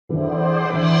Good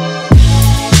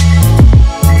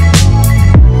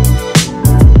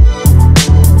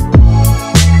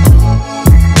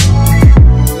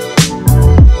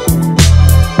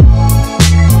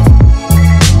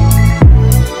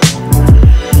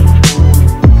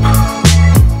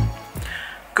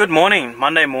morning,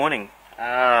 Monday morning.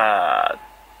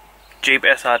 Jeep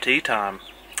SRT time.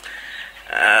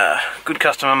 Good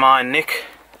customer of mine, Nick.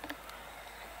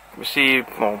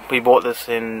 We bought this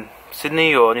in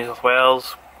Sydney or New South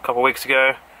Wales a couple of weeks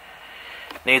ago.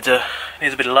 Needs a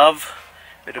bit of love,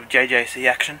 a bit of JJC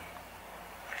action.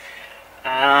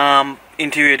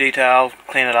 Interior detail,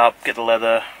 clean it up, get the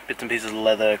leather, bits and pieces of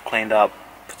leather cleaned up,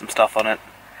 put some stuff on it.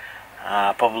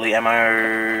 Probably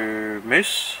ammo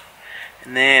mousse.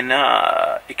 And then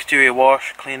exterior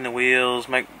wash, clean the wheels,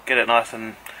 get it nice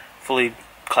and fully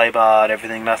clay barred,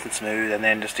 everything nice and smooth, and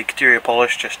then just exterior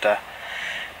polish just to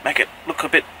make it look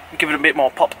give it a bit more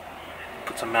pop.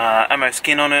 Put some ammo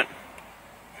skin on it.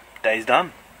 Day's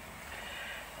done.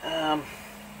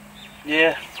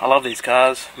 Yeah, I love these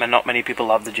cars. I mean, not many people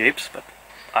love the Jeeps, but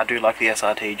I do like the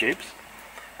SRT Jeeps.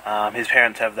 His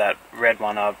parents have that red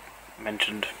one I've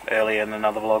mentioned earlier in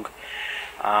another vlog.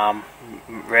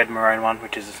 Red maroon one,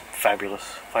 which is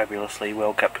fabulously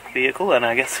well kept vehicle, and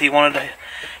I guess he wanted to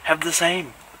have the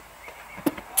same.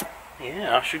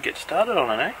 Yeah, I should get started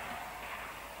on it, eh?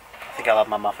 I think I'll have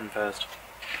my muffin first.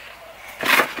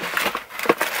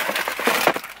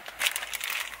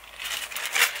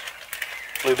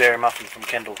 Blueberry muffin from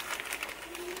Kendall.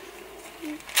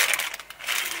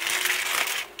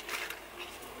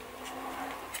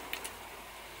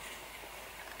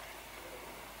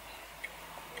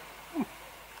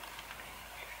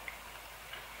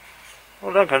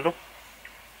 Well done, Kendall.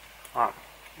 Alright,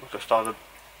 let's get started.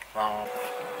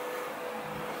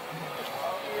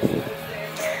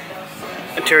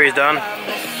 Interior's done.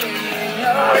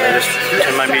 I just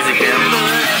turn my music down.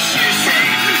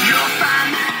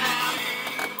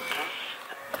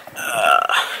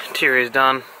 Interior's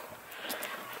done.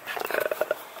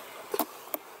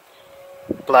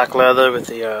 Black leather with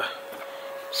the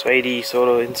suede sort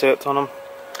of inserts on them.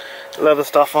 Leather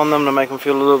stuff on them to make them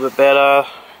feel a little bit better.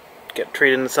 Get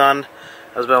treated in the sun,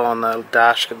 as well on the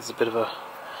dash because it's a bit of a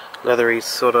leathery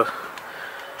sort of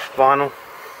vinyl.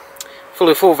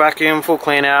 Full vacuum, full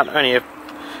clean out. Only a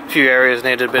few areas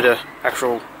needed a bit of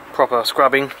actual proper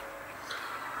scrubbing.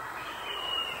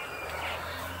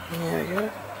 There we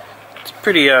go. It's a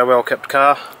pretty well kept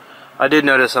car. I did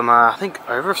notice some I think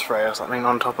overspray or something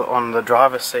on the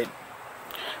driver's seat.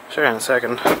 I'll show you in a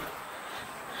second. I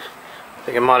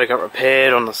think it might have got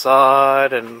repaired on the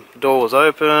side and the door was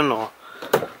open or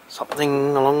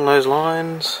something along those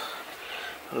lines.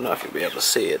 I don't know if you'll be able to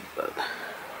see it, but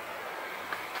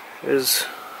there's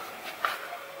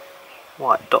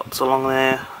white dots along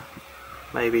there.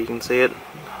 Maybe you can see it.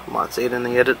 Might see it in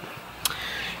the edit.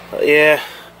 But yeah,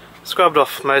 scrubbed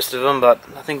off most of them, but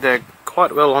I think they're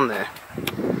quite well on there.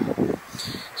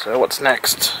 So what's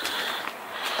next?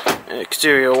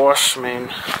 Exterior wash. I mean,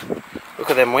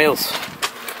 look at them wheels.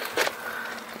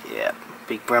 Yeah,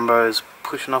 big Brembos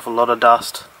pushing off a lot of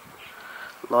dust,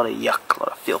 a lot of yuck, a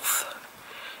lot of filth.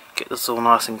 Get this all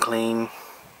nice and clean.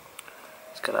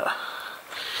 It's got a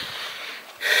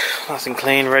nice and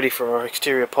clean, ready for our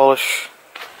exterior polish,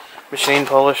 machine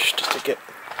polish, just to get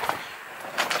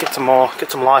some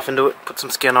life into it. Put some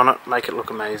skin on it, make it look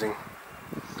amazing.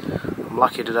 I'm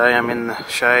lucky today. I'm in the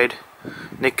shade.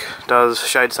 Nick does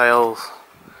shade sales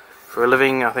for a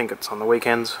living. I think it's on the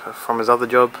weekends from his other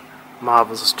job.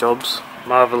 Marvellous jobs,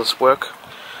 marvellous work.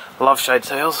 I love shade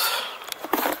sales,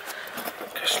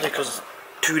 especially because it's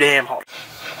too damn hot.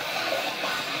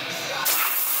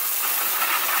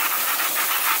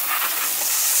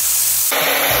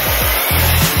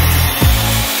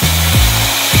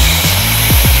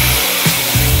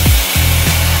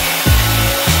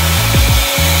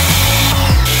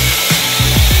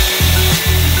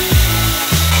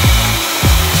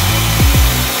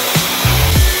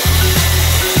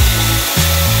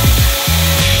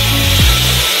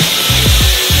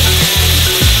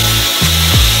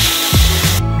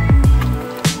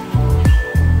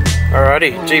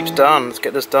 Alrighty, Jeep's done. Let's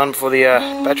get this done before the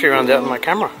battery runs out on my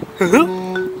camera.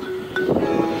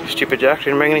 Stupid Jack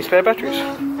didn't bring any spare batteries.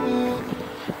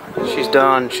 She's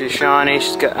done. She's shiny.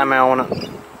 She's got ammo on it.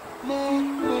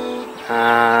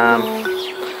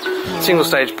 Single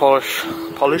stage polish.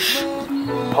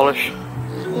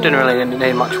 Didn't really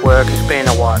need much work. It's being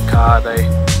a white car.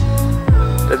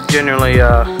 They're generally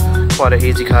quite an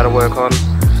easy car to work on.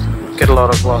 Get a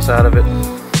lot of gloss out of it.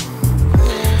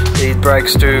 These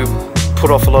brakes do put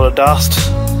off a lot of dust.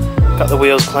 Got the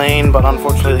wheels clean, but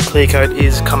unfortunately the clear coat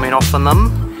is coming off on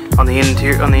them, on the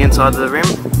inside of the rim.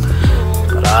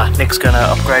 But Nick's gonna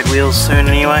upgrade wheels soon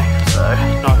anyway, so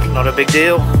not a big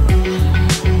deal.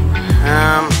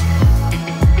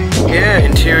 Yeah,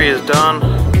 interior's done.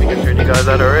 I think I showed you guys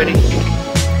that already.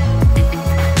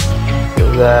 It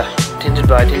was tinted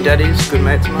by Tin Daddies, good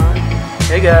mates of mine.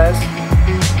 Hey guys.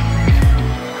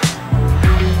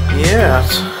 Yeah,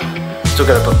 still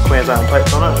got to put Queensland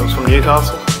plates on it. It was from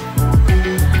Newcastle.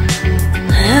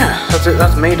 Yeah, that's it.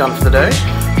 That's me done for the day.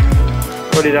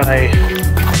 Already done a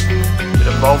bit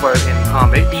of Volvo in Palm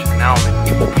Beach, and now I'm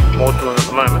in Morton at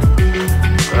the moment.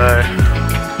 So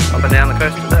up and down the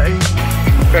coast today.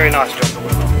 Very nice job to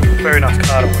work on. Very nice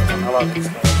car to work on. I love this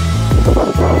car.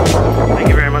 Thank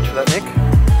you very much for that, Nick.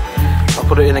 I'll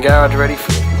put it in the garage ready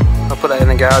for you. I'll put that in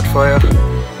the garage for you.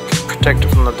 Protect it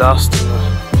from the dust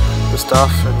and the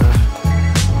stuff. And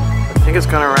I think it's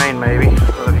gonna rain maybe. I don't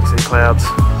know if you can see clouds.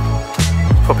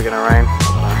 It's probably gonna rain.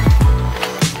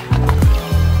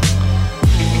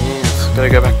 Yes, gotta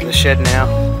go back to the shed now.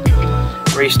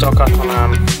 Restock up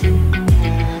on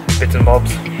bits and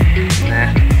bobs.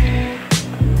 Nah.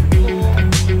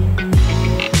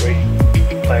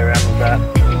 Play around with that.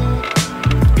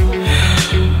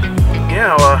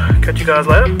 Yeah, I'll catch you guys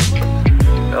later.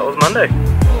 That was Monday.